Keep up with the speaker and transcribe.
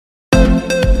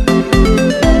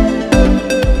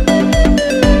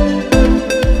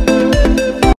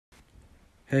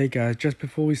Hey guys, just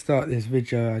before we start this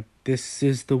video, this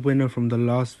is the winner from the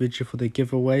last video for the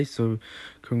giveaway, so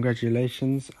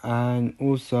congratulations. And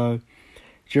also,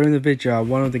 during the video,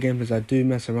 one of the gameplays I do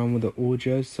mess around with the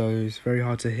audio, so it's very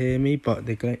hard to hear me, but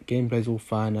the gameplay's all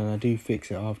fine and I do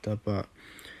fix it after. But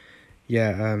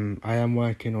yeah, I am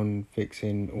working on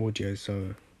fixing audio,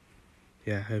 so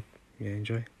yeah, hope you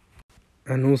enjoy.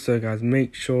 And also guys,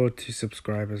 make sure to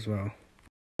subscribe as well.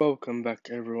 Welcome back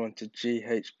everyone to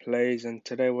GH Plays, and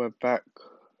today we're back.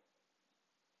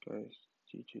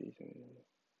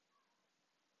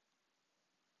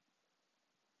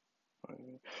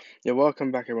 Yeah,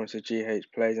 welcome back everyone to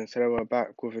GH Plays, and today we're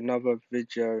back with another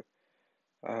video.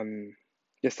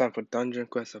 This time for Dungeon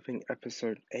Quest, I think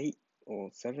episode 8 or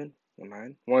 7 or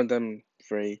 9. One of them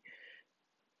 3.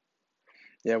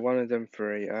 Yeah, one of them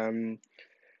 3.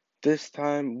 This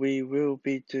time we will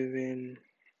be doing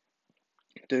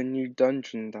the new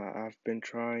dungeon that I've been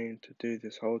trying to do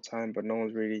this whole time, but no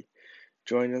one's really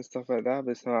joined and stuff like that.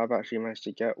 But this time I've actually managed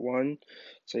to get one.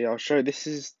 So yeah, I'll show you. This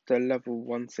is the level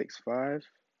 165.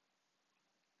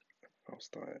 I'll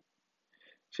start it.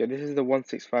 So yeah, this is the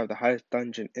 165, the highest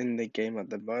dungeon in the game at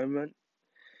the moment.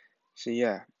 So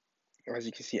yeah, as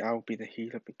you can see, I'll be the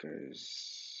healer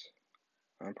because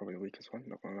I'm probably the weakest one,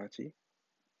 not gonna lie to you.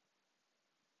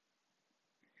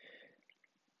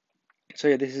 So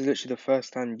yeah, this is literally the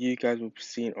first time you guys will be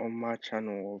seeing on my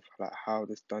channel of like how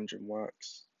this dungeon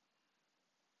works.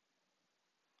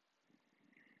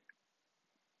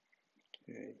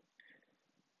 Okay.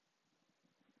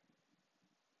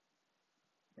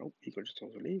 Oh, he got just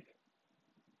told to leave.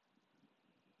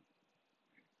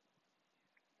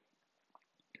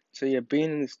 So yeah,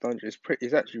 being in this dungeon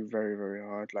is actually very, very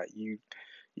hard. Like you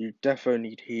definitely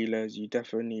need healers, you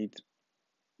definitely need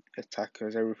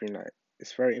attackers, everything. Like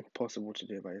it's very impossible to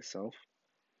do it by yourself.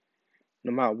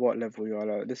 No matter what level you are.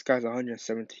 Like, this guy's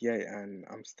 178 and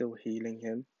I'm still healing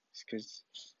him. It's because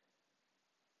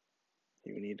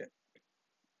he will need it.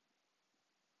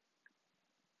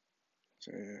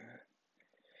 So yeah.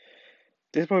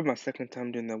 This is probably my second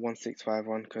time doing the 165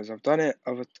 one because I've done it.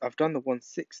 I've done the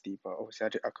 160, but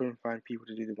obviously I couldn't find people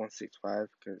to do the 165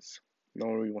 because no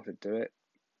one really wanted to do it.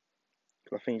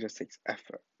 Because I think it just takes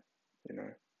effort, you know.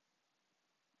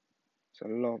 It's a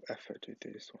lot of effort to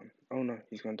do this one. Oh no,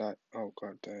 he's gonna die. Oh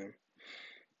god damn.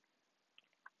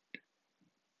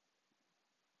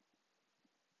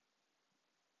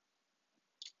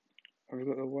 Have we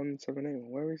got the 178?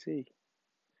 Where is he?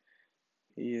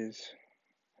 He is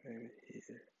over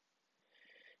here.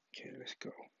 Okay, let's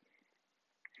go.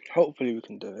 Hopefully we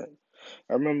can do it.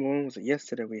 I remember when was it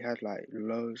yesterday we had like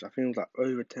loads. I think it was like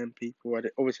over 10 people.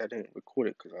 Obviously I didn't record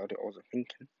it because I wasn't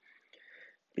thinking.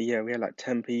 But yeah, we had like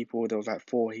 10 people. There was like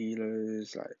 4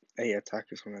 healers, like 8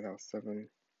 attackers, something like that, 7.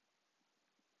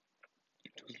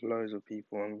 It was loads of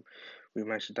people and we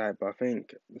managed to die. But I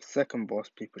think the second boss,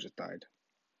 people just died.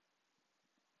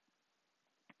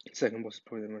 The second boss is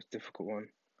probably the most difficult one.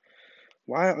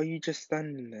 Why are you just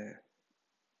standing there?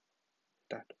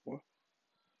 Dad, what?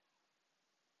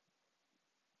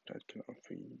 Dad can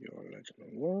offer you your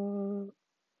legend. What?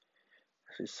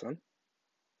 That's his son.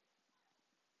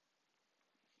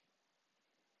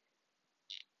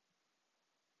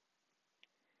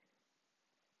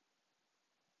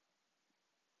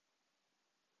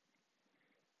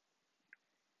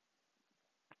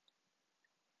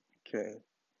 Okay.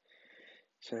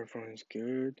 So everyone's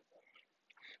good.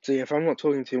 So yeah, if I'm not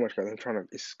talking too much, guys,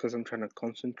 it's because I'm trying to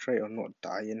concentrate on not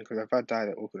dying. Because if I die,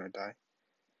 they're all gonna die.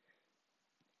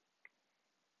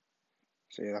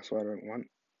 So yeah, that's what I don't want.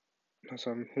 That's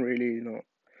why I'm really not.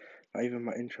 Like, even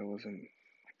my intro wasn't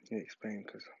explained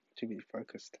because I'm too busy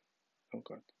focused. Oh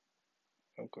god.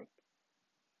 Oh god.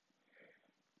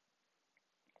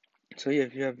 So yeah,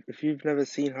 if you've never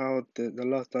seen how the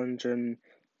last dungeon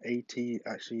 80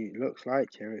 actually looks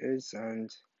like, here it is,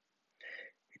 and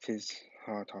it is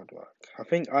hard work. I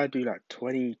think I do like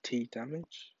 20 T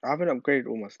damage. I haven't upgraded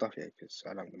all my stuff yet because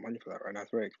I don't have the money for that right now.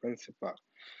 It's very expensive, but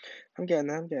I'm getting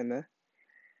there. I'm getting there.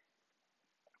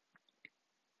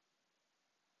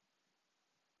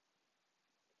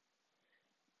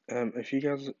 If you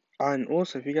guys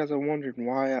if you guys are wondering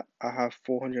why I have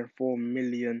 404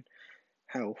 million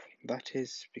health, that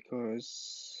is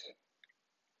because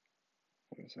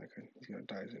 1 second, he's gonna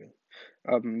die, isn't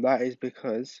he? That is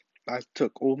because I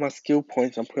took all my skill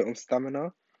points and put it on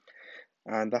stamina,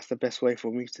 and that's the best way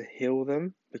for me to heal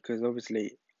them. Because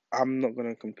obviously, I'm not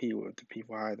gonna compete with the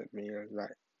people higher than me.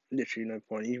 Like literally no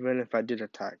point. Even if I did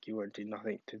attack, you won't do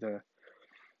nothing to the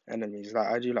enemies. Like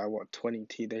I do like what 20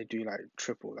 T, they do like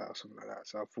triple that or something like that.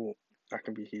 So I thought I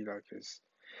can be healer because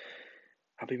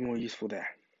I'll be more useful there.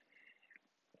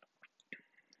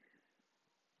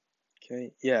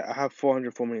 Okay. Yeah, I have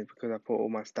 404 minutes because I put all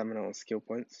my stamina on skill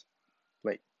points.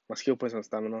 Wait, my skill points on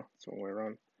stamina. It's the wrong way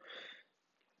around.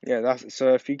 Yeah, that's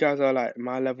so. If you guys are like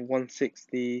my level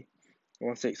 160,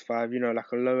 165,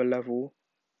 like a lower level,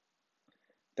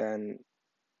 then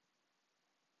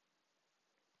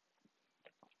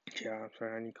yeah, I'm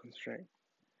sorry, I need to concentrate.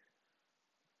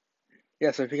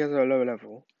 Yeah, so if you guys are a lower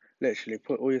level, literally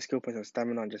put all your skill points on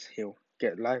stamina and just heal.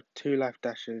 Get two life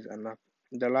dashes and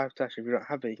the life dash, if you don't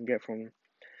have it, you can get from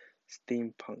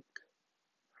Steampunk.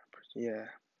 Yeah.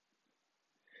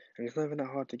 And it's not even that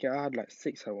hard to get. I had like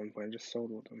 6 at one point and just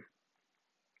sold all of them.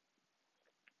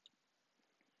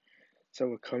 So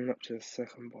we're coming up to the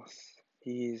second boss.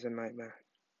 He is a nightmare.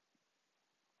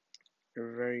 A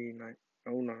very night.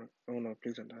 Oh no,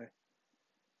 please don't die.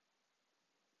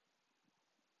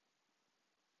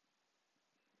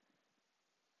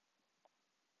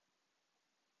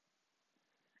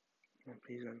 Oh,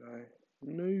 please don't die.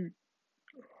 No.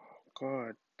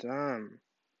 God damn.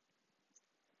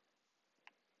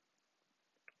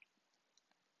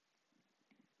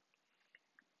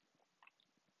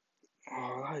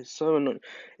 Oh, that is so annoying.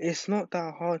 It's not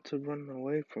that hard to run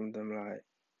away from them. Like,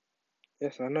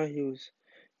 yes, I know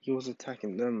he was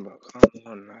attacking them, but come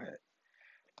on, like,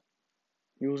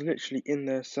 he was literally in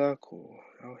their circle.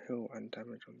 I'll heal and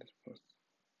damage on this boss.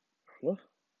 What?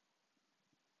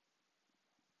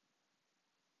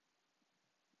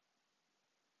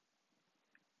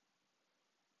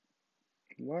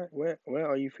 Why? Where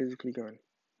are you physically going?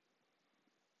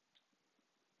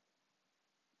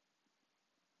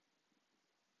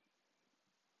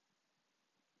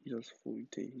 He does 40.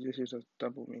 He just does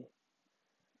double me.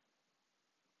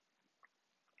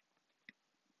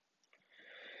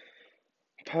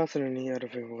 Personally, I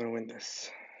don't think we're gonna win this.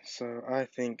 So I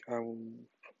think I will.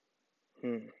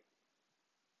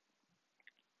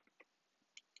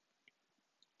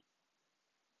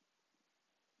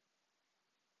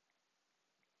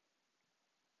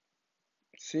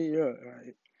 See, yeah,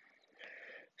 like,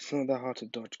 it's not that hard to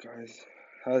dodge, guys.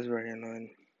 That was very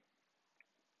annoying.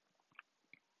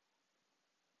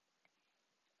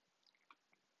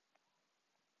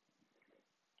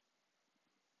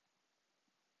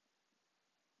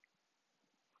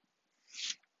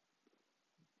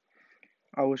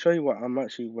 I will show you what I'm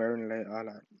actually wearing later,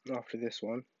 like after this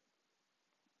one.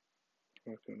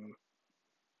 Okay,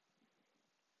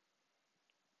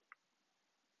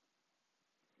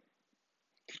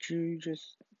 could you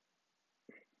just?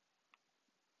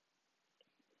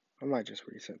 I might just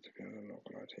reset to be honest. I'm not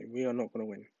gonna lie to you. We are not gonna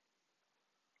win.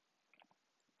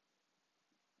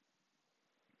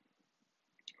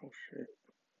 Oh shit.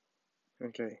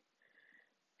 Okay.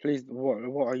 Please,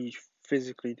 what are you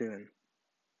physically doing?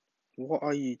 What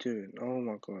are you doing? Oh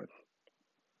my god.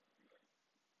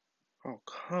 Oh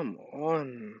come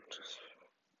on. Just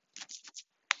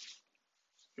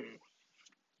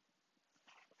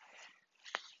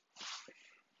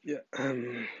yeah.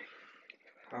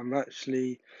 I'm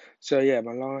actually. So yeah,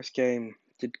 my last game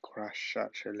did crash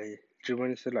actually. Do you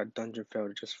when it said like dungeon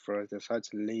failed, it just froze. I decided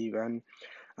to leave, and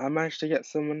I managed to get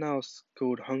someone else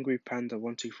called Hungry Panda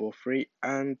 1243,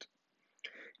 and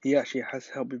he actually has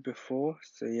helped me before.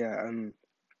 So yeah,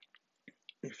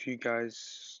 if you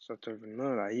guys I don't even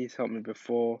know, like he's helped me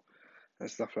before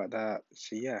and stuff like that.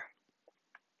 So yeah,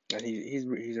 and he's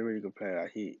a really good player.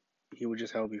 Like, he will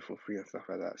just help you for free and stuff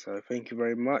like that. So thank you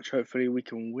very much. Hopefully we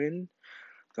can win.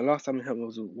 The last time we helped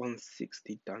was a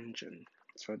 160 dungeon.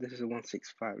 So this is a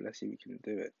 165. Let's see if we can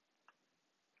do it.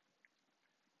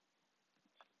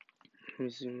 Let me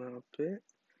zoom out a bit.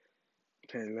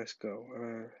 Okay, let's go.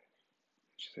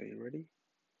 So you ready?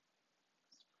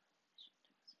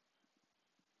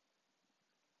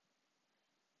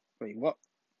 Wait, what?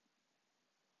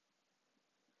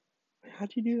 How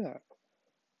do you do that?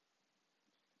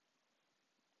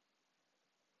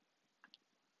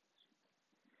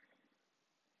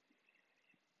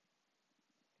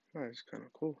 Oh, it's kind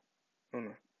of cool. Oh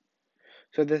no.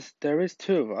 So there is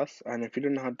two of us, and if you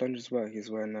don't know how dungeons work, is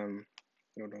when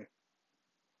hold on.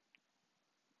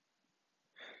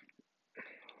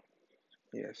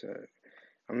 Yeah, so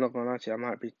I'm not gonna lie to you, I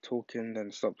might be talking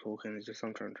then stop talking. It's just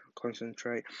I'm trying to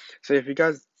concentrate. So if you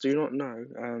guys do not know,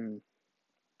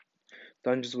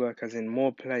 dungeons work as in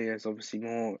more players, obviously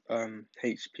more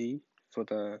HP for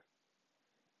the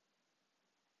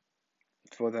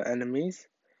enemies.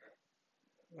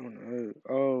 Oh no!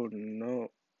 Oh no!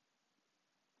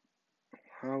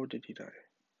 How did he die?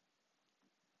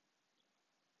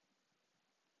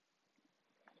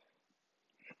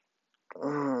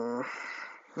 Uh,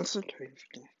 that's okay.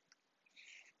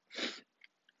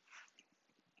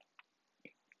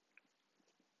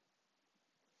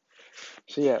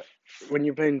 So yeah, when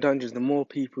you're playing dungeons, the more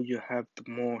people you have, the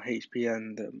more HP,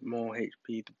 and the more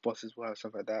HP the bosses will have,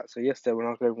 stuff like that. So yesterday when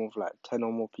I was going with like 10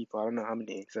 or more people, I don't know how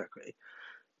many exactly,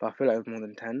 but I feel like it was more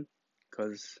than 10,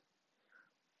 because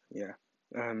yeah,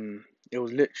 it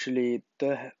was literally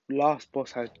the last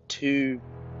boss had two.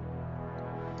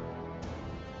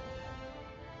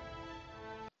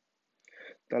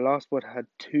 The last boss had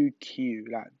two Q,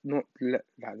 like not like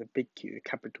the big Q, the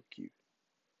capital Q.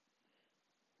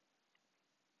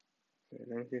 So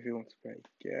let me see if he wants to play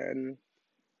again.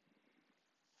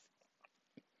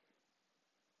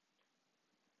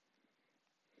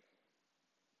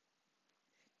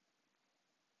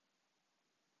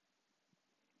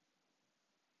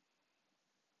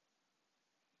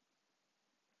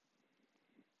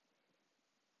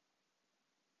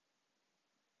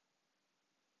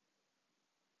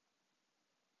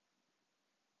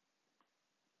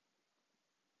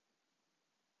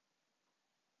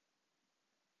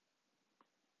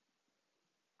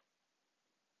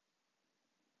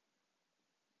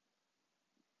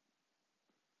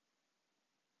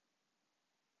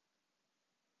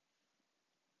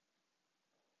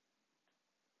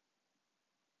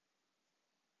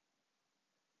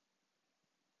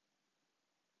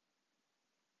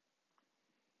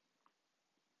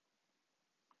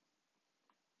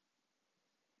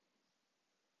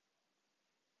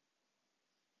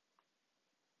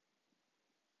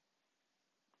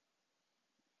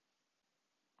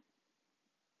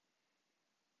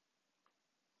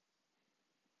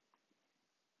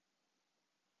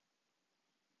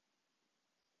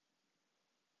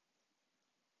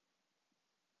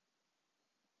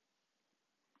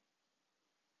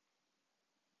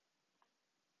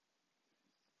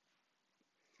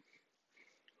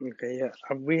 Okay, yeah,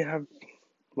 we have,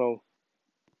 well,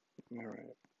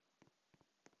 alright.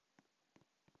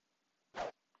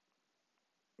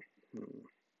 Hmm.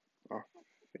 Oh,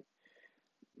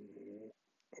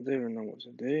 I don't even know what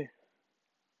to do.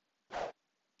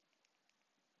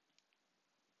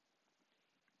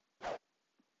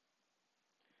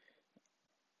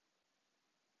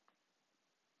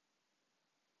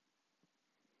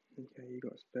 Okay, you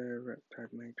got spare reptile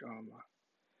mage armor.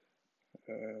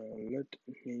 Let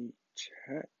me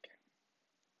check.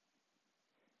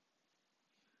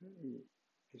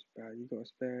 It's bad. You got a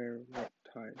spare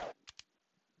reptile.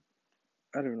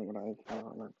 I don't know what I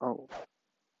like. Oh.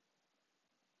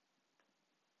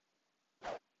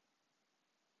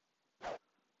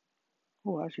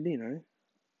 Oh, actually, you know.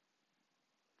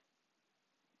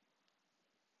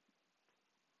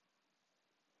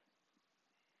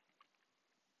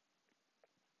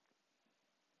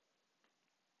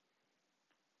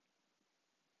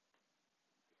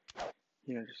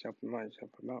 Just help him out. Just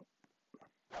help him out.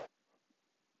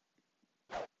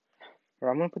 Right,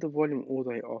 I'm gonna put the volume all the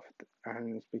way off,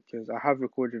 and it's because I have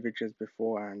recorded videos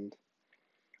before, and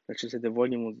let's just say the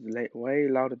volume was way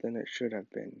louder than it should have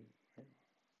been.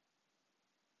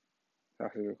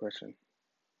 That's a good question.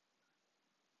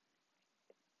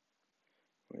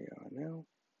 We are now.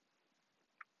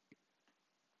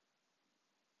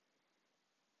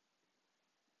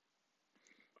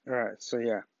 Alright, so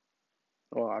yeah.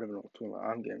 Oh, I don't know what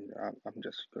I'm talking about. I'm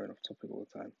just going off topic all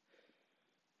the time.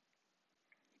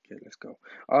 Okay, let's go.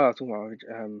 Oh, I was talking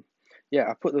about yeah,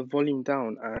 I put the volume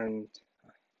down, and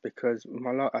because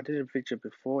I did a video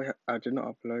before, I did not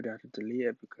upload it. I had to delete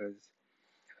it because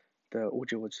the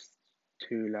audio was just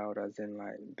too loud, as in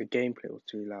like the gameplay was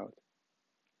too loud.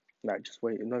 Like just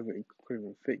wait, nobody could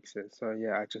even fix it. So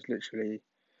yeah, I just literally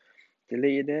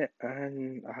deleted it,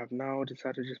 and I have now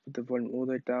decided to just put the volume all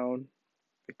the way down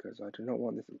because I do not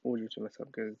want this audio to mess up,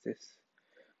 because this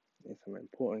is some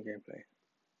important gameplay.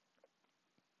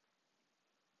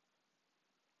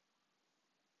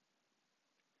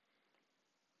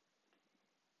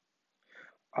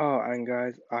 Oh, and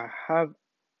guys, I have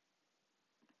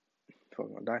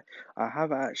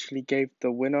actually gave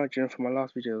the winner. Do you know, for my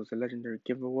last video, it was a legendary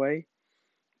giveaway.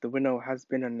 The winner has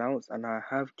been announced, and I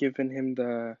have given him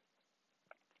the.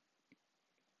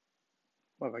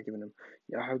 What have I given him?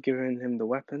 Yeah, I have given him the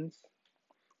weapons.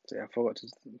 So yeah, I forgot to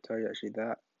tell you actually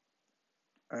that.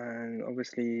 And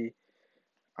obviously,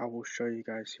 I will show you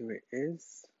guys who it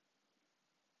is.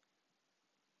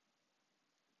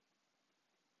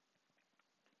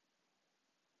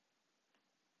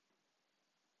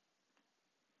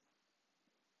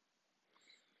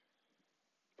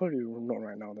 Probably not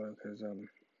right now though, because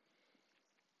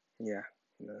yeah,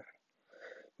 we're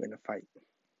in a fight.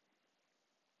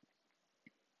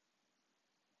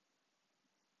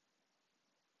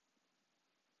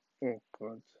 Oh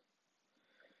god.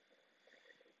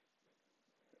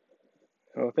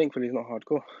 Oh, thankfully it's not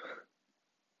hardcore.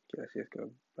 Okay, let's just go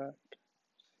back.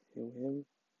 Heal him.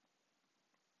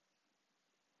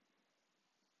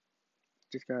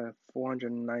 Just got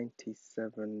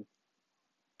 497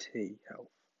 T health.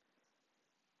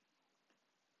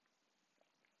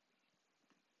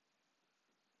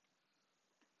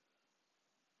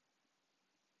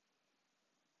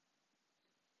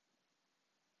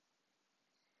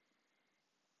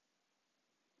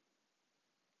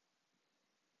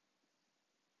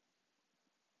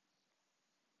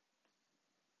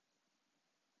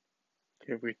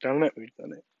 Okay, we've done it. We've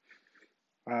done it.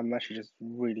 I'm actually just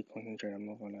really concentrating. I'm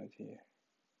not gonna lie to you.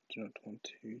 Do not want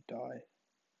to die.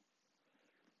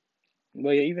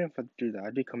 Well, yeah, even if I do that,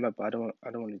 I do come back, but I don't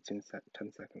want it in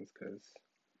 10 seconds because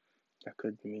that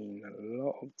could mean a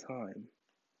lot of time.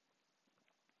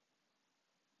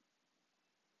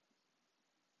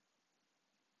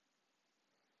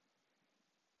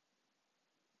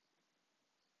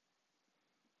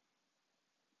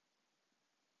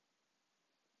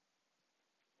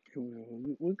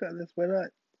 We got this. We're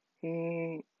like,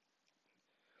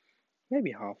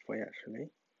 maybe halfway actually.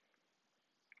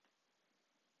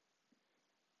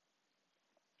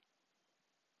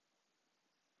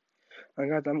 And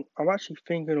guys, I'm actually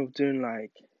thinking of doing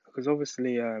like, because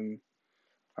obviously I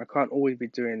can't always be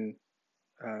doing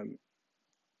the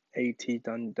AT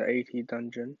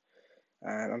dungeon,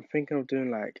 and I'm thinking of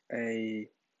doing like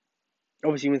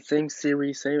obviously with the same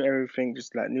series, same everything,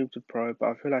 just like Noob to Pro. But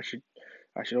I feel I should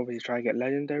obviously try to get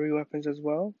legendary weapons as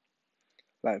well,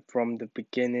 like from the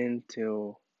beginning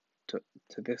to to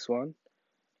this one.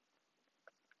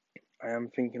 I am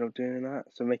thinking of doing that,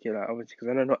 so make it like obviously because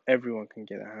I know not everyone can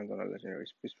get their hands on a legendary.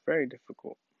 It's very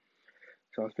difficult.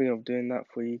 So I was thinking of doing that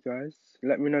for you guys.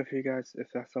 Let me know if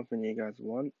that's something you guys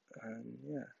want. And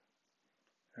yeah,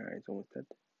 alright, it's almost dead.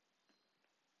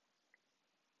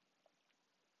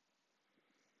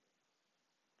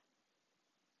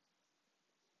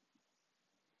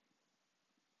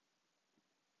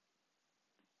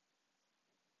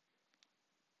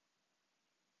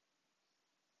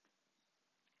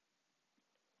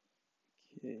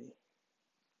 Okay.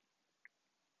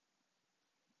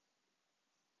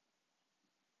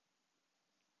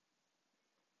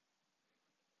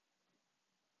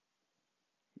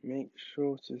 Make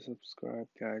sure to subscribe,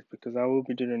 guys, because I will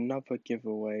be doing another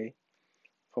giveaway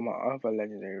for my other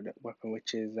legendary weapon,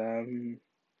 which is what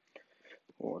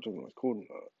I don't know what it's called.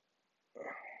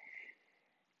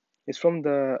 It's from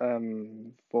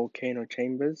the volcano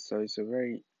chambers, so it's a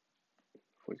very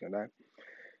before he's gonna die.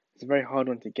 It's a very hard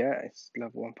one to get. It's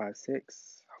level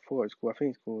 156. I forgot what it's called. I think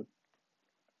it's called.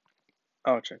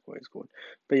 I'll check what it's called.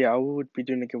 But yeah, I would be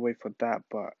doing a giveaway for that,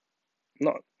 but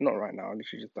not right now. I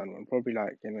literally just done one. Probably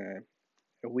like in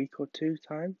a week or two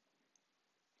time.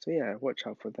 So yeah, watch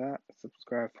out for that.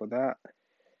 Subscribe for that.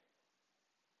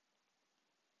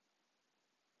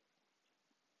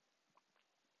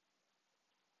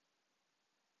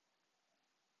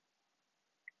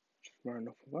 Just running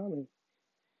off of army.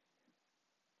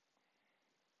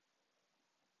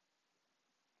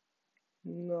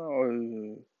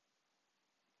 No.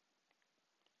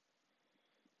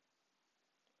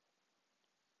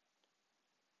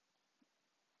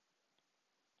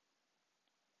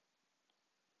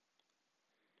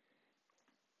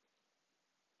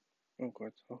 Oh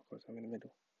god, I'm in the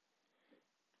middle.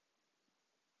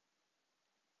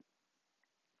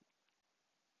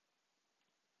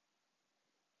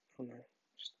 Oh no.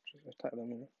 Just attack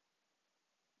them, you know.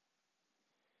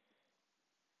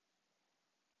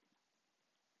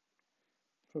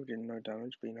 Probably did no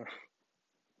damage, but you know.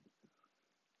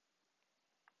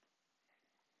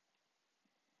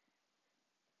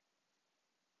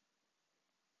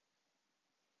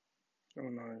 Oh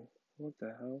no. What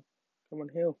the hell? Come on,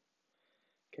 heal.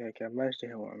 Okay, I managed to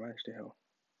heal. I managed to heal.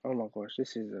 Oh my gosh,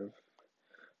 this is a.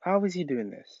 How is he doing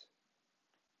this?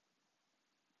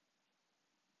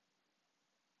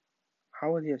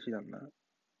 How has he actually done that?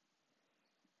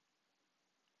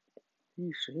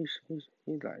 He's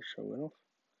like showing off.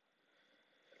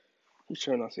 He's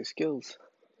showing us his skills.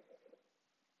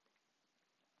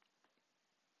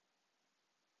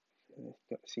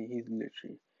 See, he's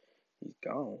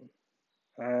gone.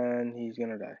 And he's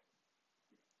gonna die.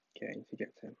 Okay, I need to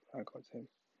get to him. I got him.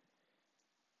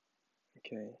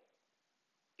 Okay,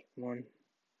 come on.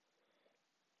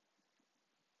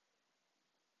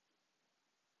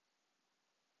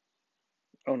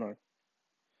 Oh no.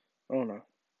 Oh no.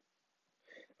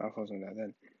 I wasn't there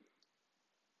then.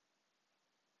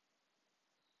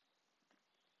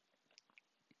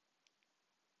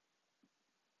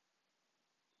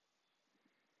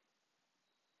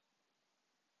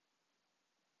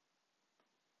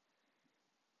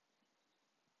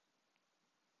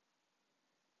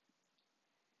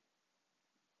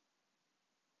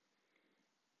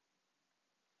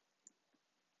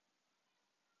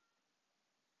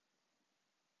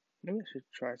 Maybe I should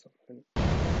try something.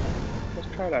 Let's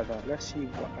try like that. Let's see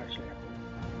what actually happens.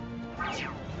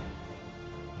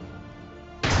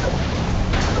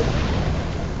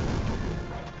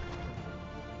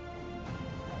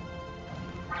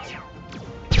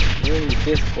 Really,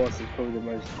 this boss is probably the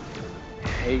most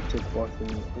hated boss in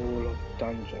all of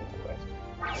Dungeon Quest.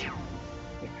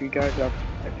 If you guys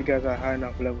are high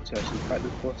enough level to actually fight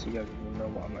this boss, you guys will know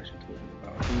what I'm actually talking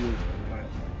about. He is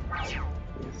annoying.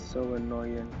 He is so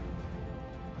annoying.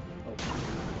 Oh.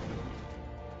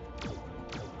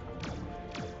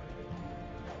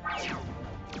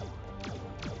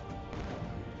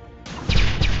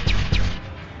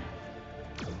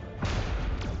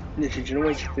 Literally, do you know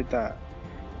why he just did that?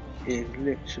 It is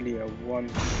literally a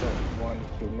one-shot, one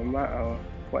kill. No matter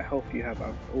what health you have,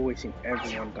 I've always seen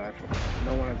everyone die from it.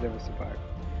 No one has ever survived.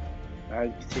 Now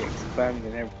you see it expand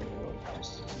and everything.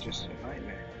 Just a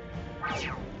nightmare.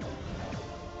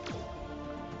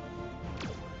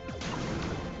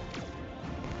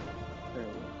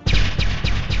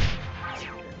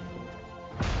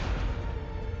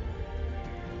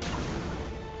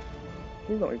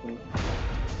 He's not even.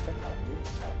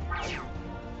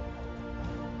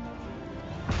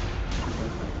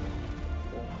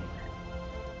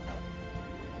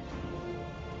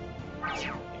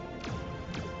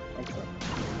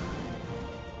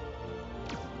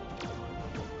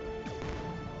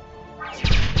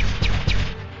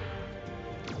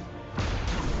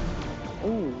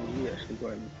 Oh, he actually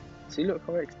got him. See, look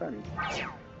how it expands.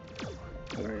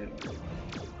 Really.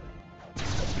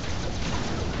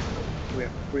 We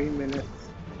have 3 minutes,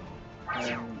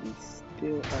 and we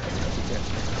still have to get.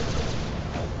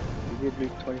 We did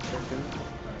lose 20 seconds.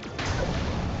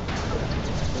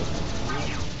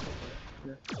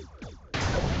 Yeah.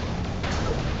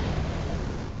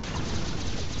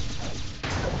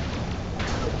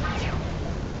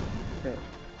 Okay.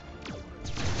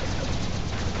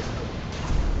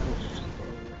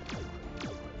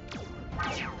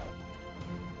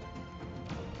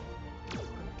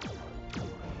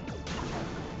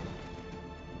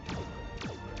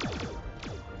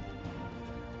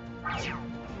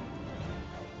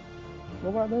 What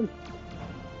about them?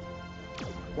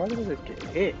 Why did I just get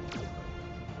hit?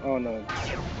 Oh no,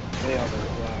 they are the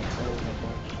worst. Oh my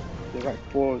gosh. There's like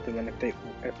 4 of them, and if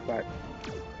like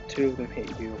 2 of them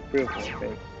hit you, or 3 of them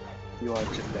hit you, are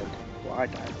just dead. Well, I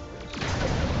died.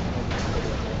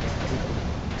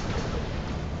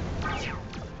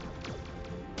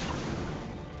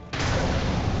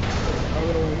 I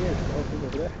don't know where he is. Oh, he's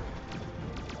over there.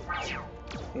 It's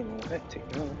getting more hectic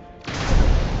now.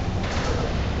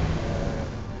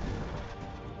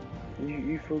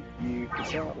 You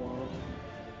forgot one.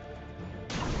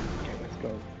 Okay, let's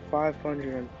go.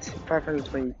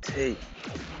 522.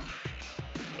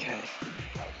 Okay,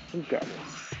 we got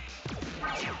this.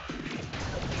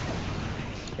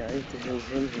 Yeah, I need to heal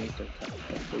him. He needs to attack.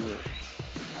 That's the rules.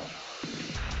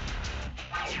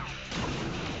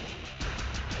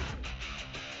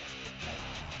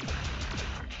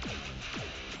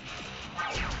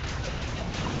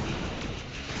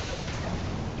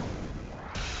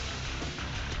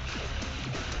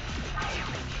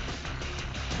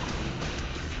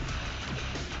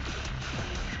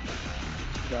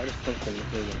 Yeah, I just constantly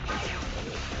heal them. I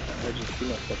just do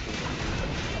not stop them.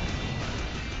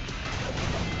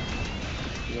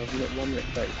 You have 1 minute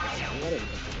 30 seconds. I don't know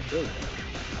what to do.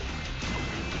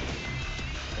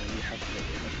 And you have to make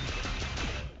it.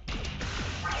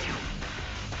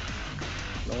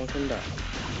 No one can die.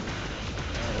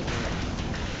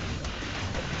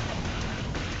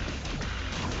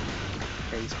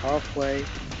 Okay, he's halfway, and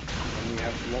we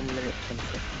have 1 minute 20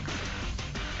 seconds.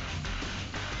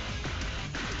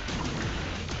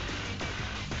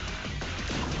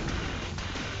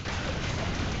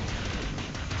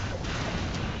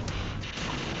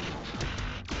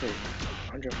 Okay,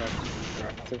 105.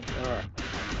 Alright, so, alright.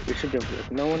 We should be able to.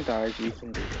 If no one dies, we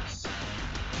can do this.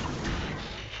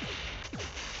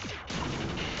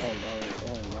 Oh no,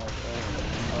 oh no,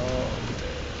 oh no.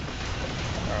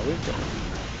 Alright, we've got it.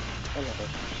 Oh my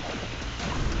gosh.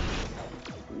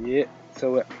 Yeah,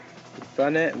 so we've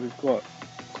done it. We've got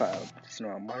quite a decent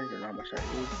amount of money. I don't know how much that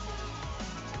is.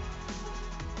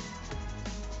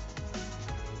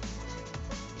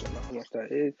 Don't know how much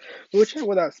that is. We'll check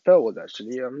what that spell was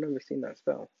actually. I've never seen that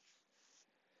spell.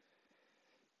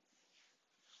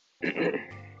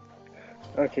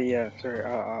 Okay, yeah, sorry.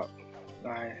 I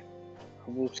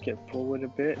will skip forward a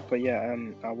bit, but yeah,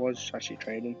 I was actually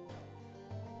trading.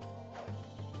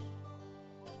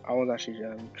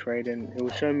 Trading. It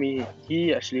was showing me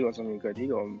he actually got something good. He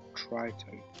got a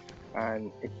Triton,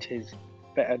 and it is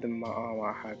better than my armor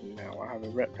I have now. I have a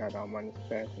reptile armor and it's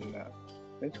better than that.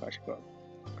 Let's actually got.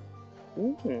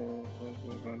 Ooh,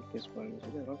 this one.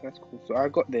 Oh, that's cool. So I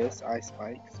got this ice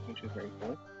spikes, which is very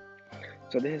cool.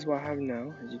 So this is what I have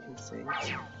now, as you can see.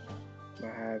 I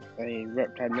have a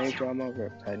reptile mage armor,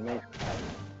 reptile mage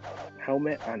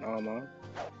helmet and armor,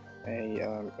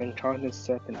 a enchanted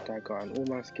serpent dagger, and all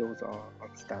my skills are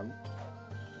on stamp.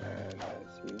 And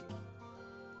let's see.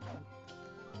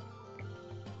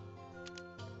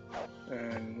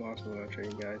 And what else I want to show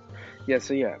you guys? Yeah,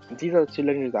 so yeah, these are the two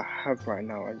legendaries I have right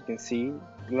now. As you can see,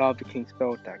 Lava King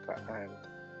Spell Dagger and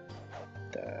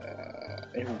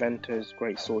the Inventor's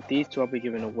Great Sword. These two I'll be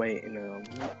giving away in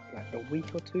a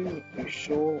week or two.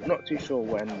 Not too sure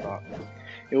when, but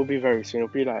it will be very soon.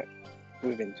 It'll be like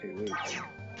within 2 weeks.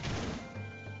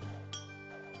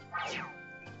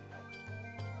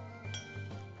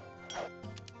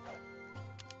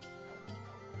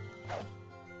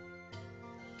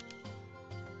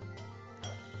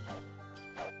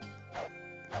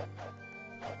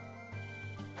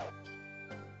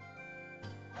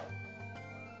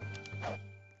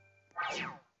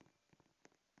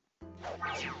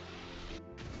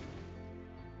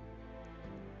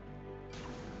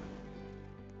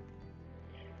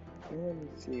 Let me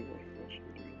see what I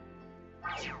should do.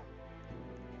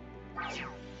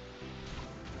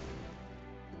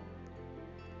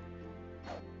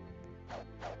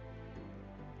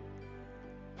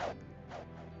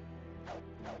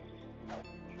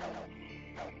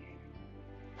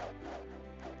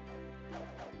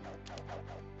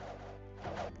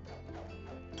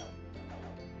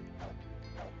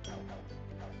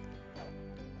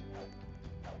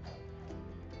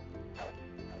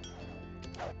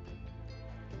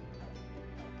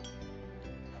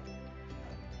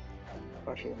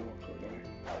 I should have walked over there.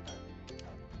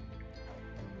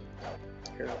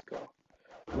 Okay, let's go.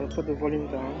 I'm gonna put the volume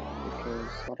down because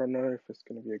I don't know if it's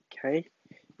gonna be okay,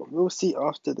 but we'll see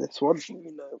after this one.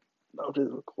 You know, after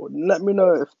the recording, let me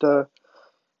know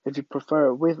if you prefer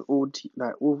it with audio,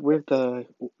 like with the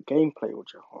gameplay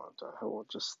audio, or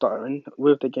just starting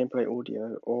with the gameplay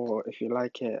audio, or if you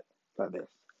like it like this.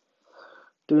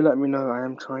 Do let me know. I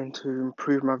am trying to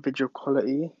improve my video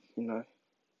quality. You know,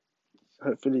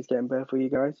 hopefully it's getting better for you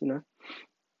guys. You know.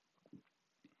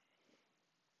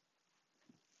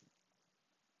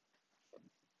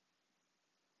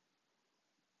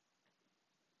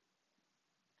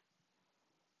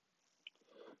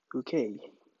 Okay,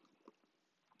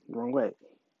 wrong way.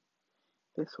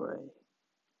 This way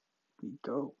we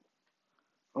go.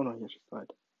 Oh no, here's the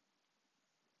slide.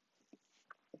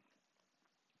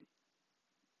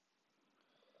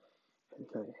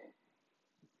 Okay.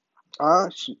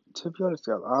 To be honest,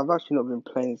 guys, I've actually not been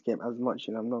playing this game as much.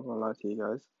 You know, I'm not gonna lie to you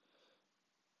guys.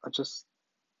 I just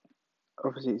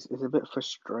obviously it's a bit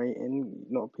frustrating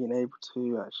not being able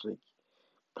to actually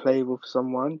play with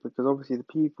someone because obviously the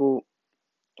people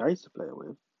I used to play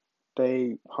with,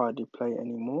 they hardly play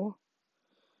anymore.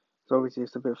 So obviously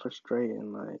it's a bit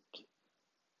frustrating, like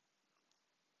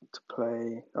to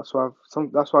play. That's why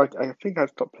I think I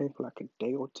stopped playing for like a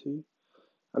day or two.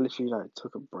 I literally like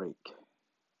took a break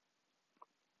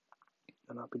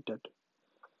and I'll be dead.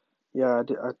 Yeah, I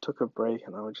did. I took a break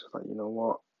and I was just like, you know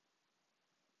what,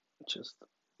 just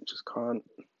just can't.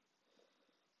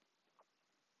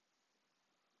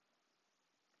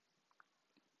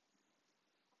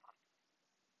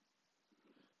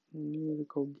 Need to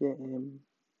go get him.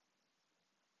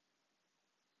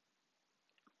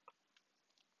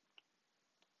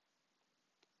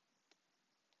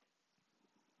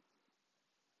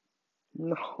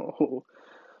 No,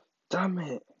 damn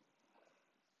it.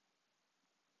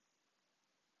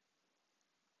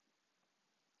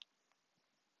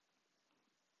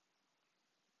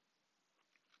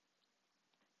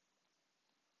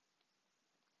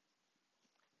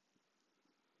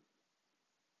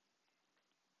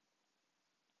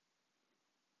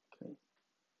 Okay.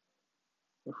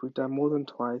 If we die more than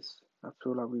twice, I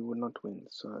feel like we would not win.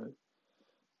 So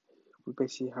we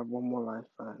basically have one more life,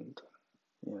 and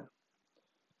yeah.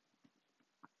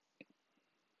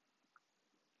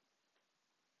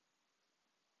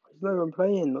 He's not even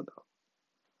playing.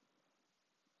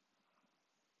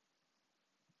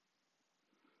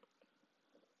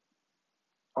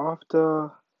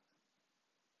 After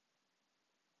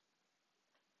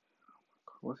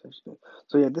what's actually?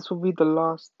 So yeah, this will be the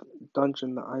last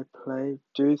dungeon that I play.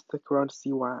 Do stick around to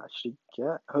see what I actually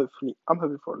get. Hopefully, I'm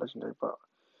hoping for a legendary, but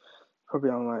probably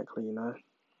unlikely. You know,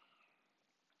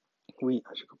 we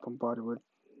actually got bombarded with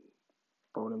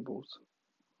bowling balls.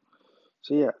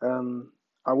 So yeah,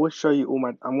 I will show you all my.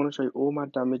 I'm gonna show you all my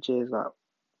damages, like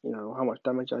you know how much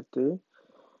damage I do.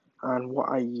 And what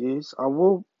I use, I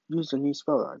will use a new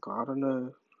spell that I got. I don't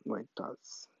know what it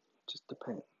does. It just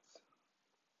depends.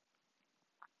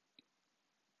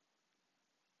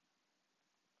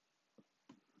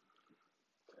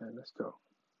 Okay, let's go.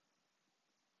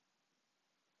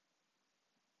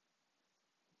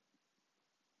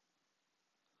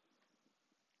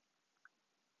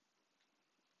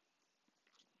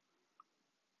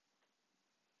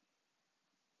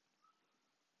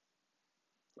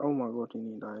 Oh my god,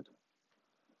 he died.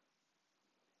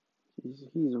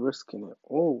 He's risking it.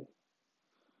 Oh,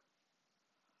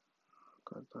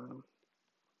 god damn.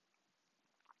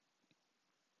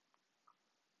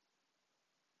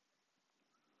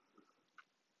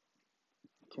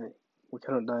 Okay, we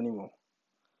cannot die anymore.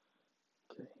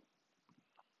 Okay.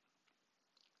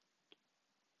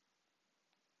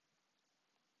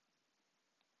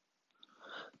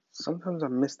 Sometimes I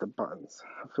miss the buttons.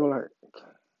 I feel like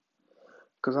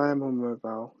because I am on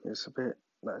mobile, it's a bit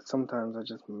like sometimes I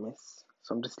just miss.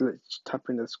 So I'm just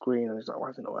tapping the screen and it's like,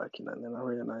 why is it not working? And then I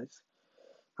realize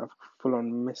I've full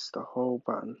on missed the whole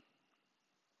button.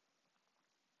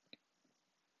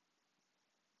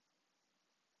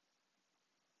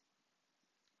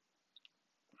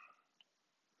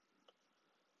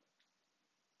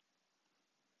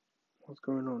 What's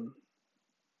going on?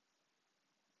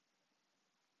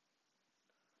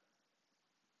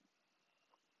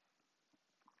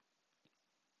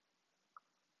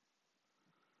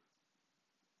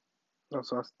 Oh,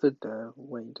 so I stood there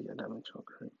waiting to get damage.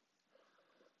 Okay.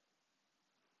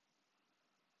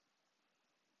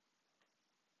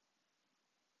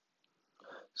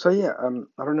 So yeah, I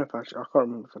don't know if I can't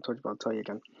remember if I told you, but I'll tell you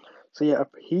again. So yeah,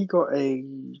 he got a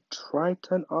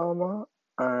Triton armor,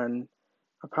 and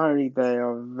apparently they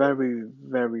are very,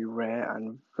 very rare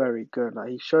and very good. Like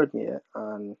he showed me it,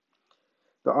 and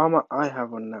the armor I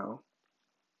have on now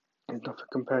is nothing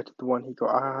compared to the one he got.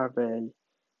 I have a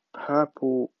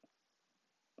purple,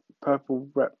 purple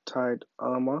Reptide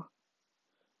armor.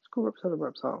 It's called Reptile or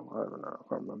Reptile. I don't know. I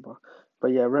can't remember.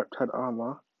 But yeah, Reptide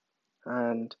armor,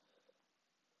 and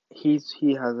he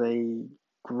has a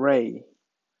grey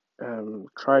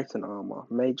Triton armor,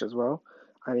 mage as well,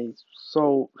 and he's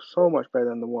so much better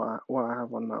than the what I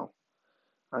have on now,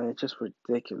 and it's just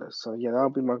ridiculous. So yeah, that'll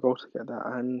be my goal to get that,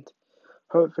 and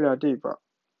hopefully I do. But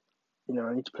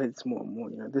I need to play this more and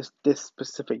more. This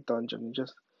specific dungeon,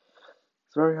 just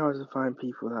it's very hard to find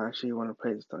people that actually want to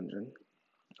play this dungeon.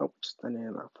 Oh, just standing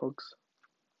in like frogs.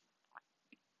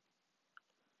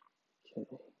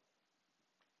 Okay.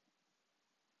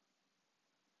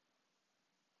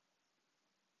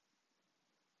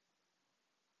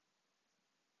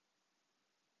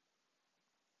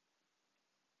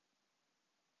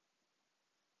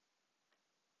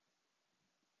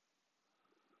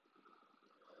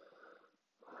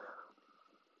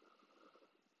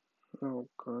 Oh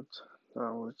god,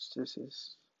 that was this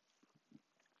is.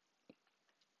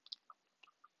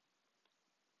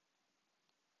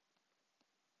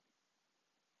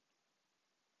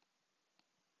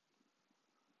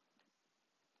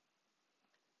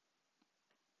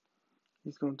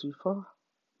 He's gone too far.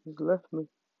 He's left me.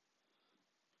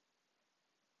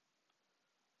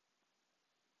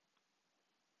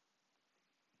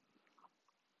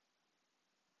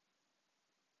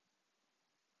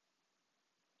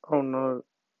 Oh no.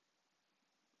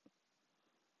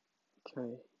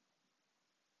 Okay.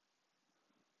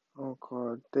 Oh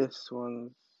god, this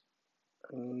one's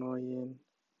annoying.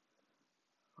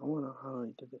 I wonder how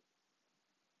he did it.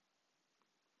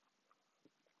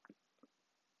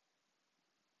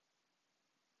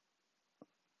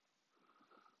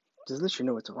 There's literally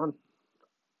nowhere to run.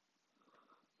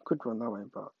 Could run that way,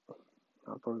 but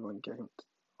I probably won't get him.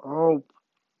 Oh,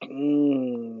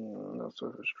 that's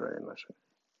so frustrating, actually.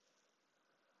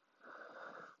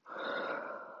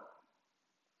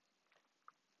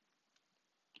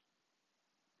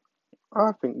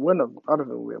 I think we're not. I don't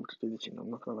think we'll be able to do this. I'm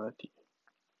not gonna lie to you.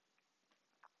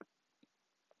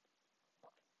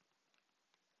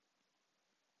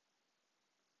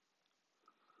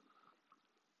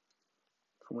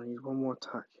 Come on, he needs one more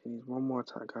attack. He needs one more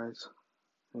attack, guys.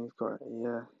 And he's got it.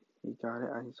 Yeah, he got it,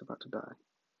 and he's about to die.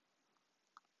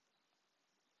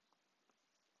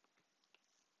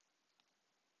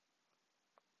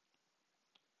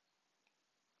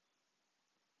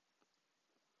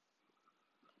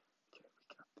 Okay,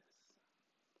 we got this.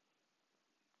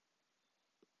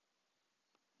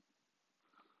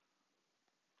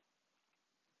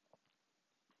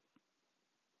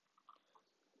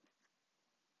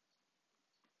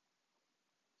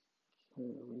 Okay,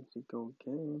 we need to go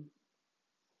again.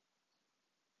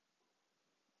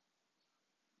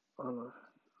 Oh no.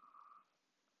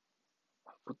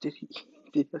 But did he?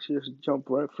 Did he actually just jump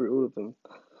right through all of them?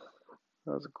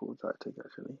 That was a cool tactic,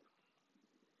 actually.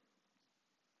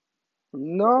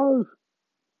 No!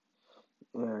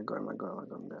 Yeah, I got him, I got him, I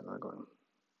got him, guys, I got him.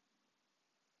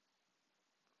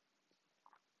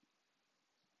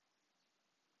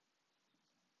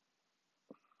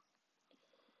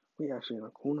 We actually in a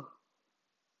corner.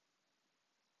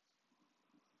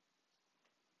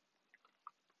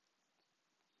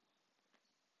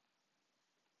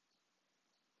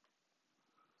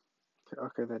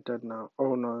 Okay, they're dead now.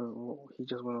 Oh no, he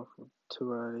just went off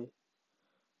too early.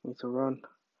 I need to run.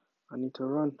 I need to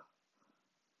run.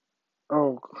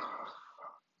 Oh,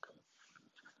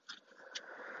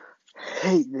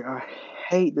 I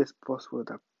hate this boss with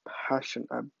a passion,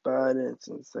 a burning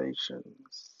sensation.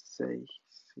 Say,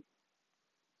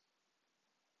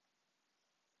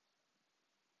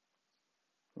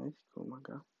 nice, cool, my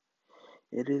guy.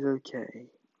 It is okay.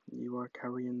 You are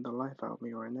carrying the life out of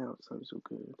me right now, so it's all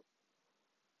good.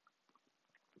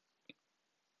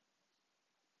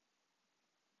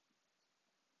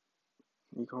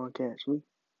 You can't catch me.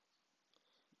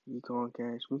 You can't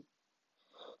catch me.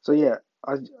 So yeah,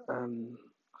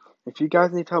 if you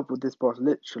guys need help with this boss,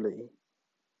 literally,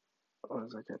 1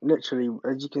 second. Literally,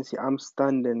 as you can see, I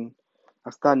stand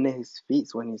near his feet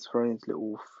when he's throwing his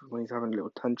when he's having a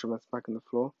little tantrum and smacking the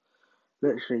floor.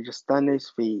 Literally, just stand near his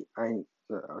feet.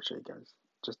 Look, I'll show you guys.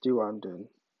 Just do what I'm doing.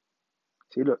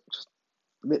 See, look, just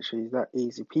literally that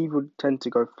easy. People tend to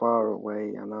go far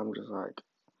away, and I'm just like,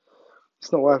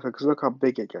 it's not worth it because look how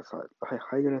big it gets. Like, how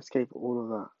are you gonna escape all of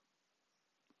that?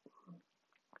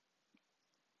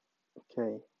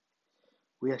 Okay,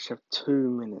 we actually have 2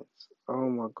 minutes. Oh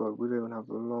my god, we don't even have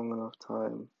long enough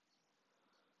time.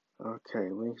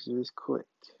 Okay, we need to do this quick.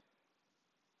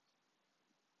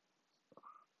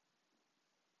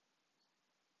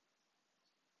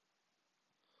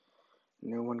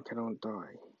 No one cannot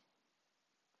die.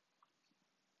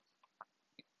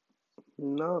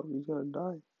 No, he's gonna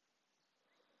die.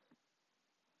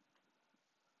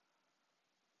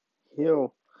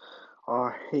 Heal. Oh,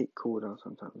 I hate cooldown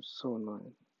sometimes. It's so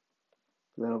annoying.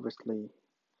 But then obviously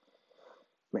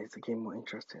makes the game more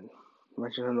interesting.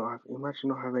 Imagine not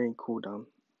having any cooldown.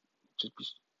 Just be.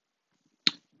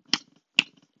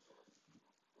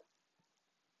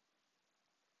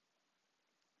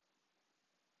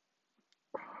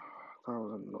 That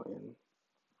was annoying.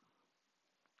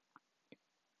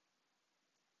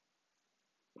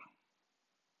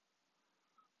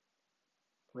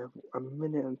 We have 1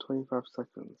 minute and 25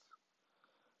 seconds.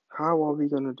 How are we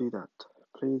gonna do that?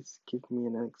 Please give me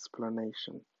an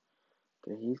explanation.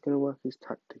 Okay, he's gonna work his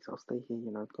tactics. I'll stay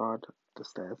here, guard the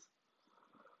stairs.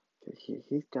 Okay,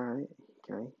 he's got it.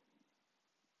 Okay. Okay,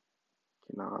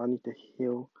 now I need to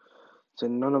heal so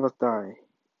none of us die.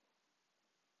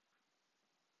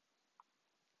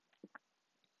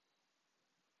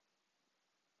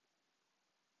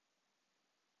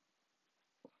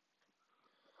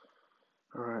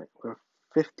 Alright, we have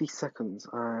 50 seconds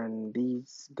and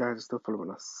these guys are still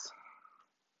following us.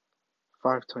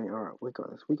 5:20. Alright, we got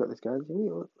this. We got this, guys.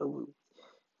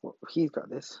 He's got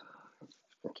this.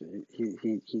 Okay,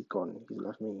 he's gone. He's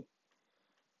left me.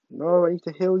 No, I need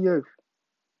to heal you.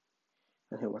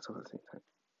 And heal myself at the same time.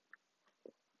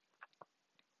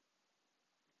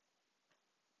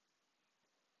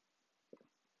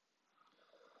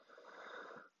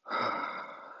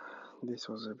 This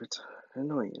was a bit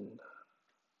annoying.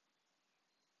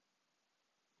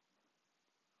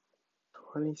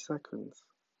 20 seconds.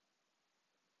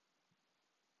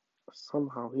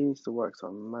 Somehow he needs to work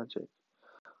some magic.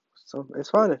 It's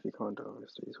fine if you can't do it,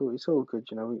 obviously. It's all good,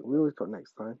 we always got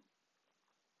next time.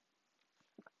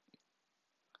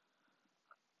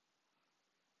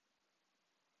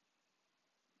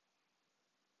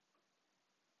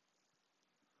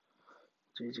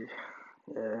 GG.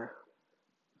 Yeah.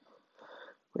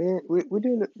 We're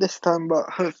doing it this time, but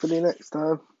hopefully next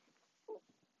time,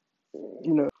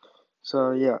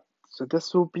 So yeah, so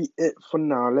this will be it for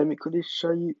now. Let me quickly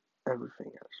show you everything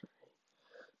actually.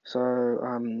 So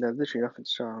there's literally nothing to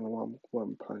show on what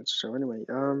I'm planning to show anyway.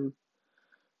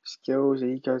 Skills,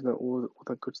 you guys know all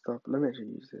the good stuff. Let me actually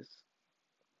use this.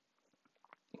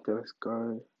 Okay, let's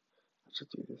go. Let's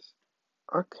just do this.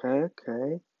 Okay.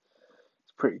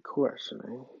 It's pretty cool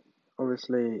actually.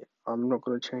 Obviously, I'm not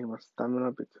gonna change my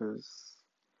stamina because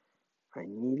I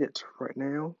need it right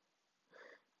now.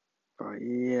 But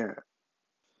yeah.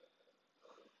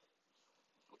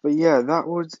 That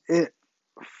was it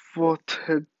for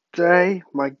today.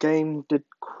 My game did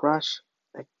crash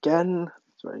again.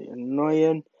 It's very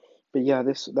annoying. But yeah,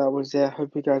 that was it.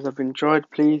 Hope you guys have enjoyed.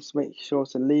 Please make sure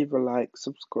to leave a like,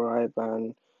 subscribe,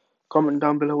 and Comment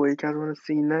down below what you guys want to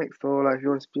see next, or like if you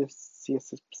want to see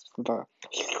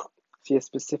a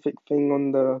specific thing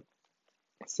on the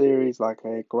series, like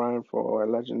a grind for or a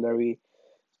legendary,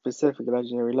 specific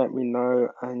legendary. Let me know,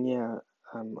 and yeah,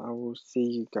 I will see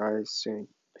you guys soon.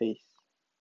 Peace.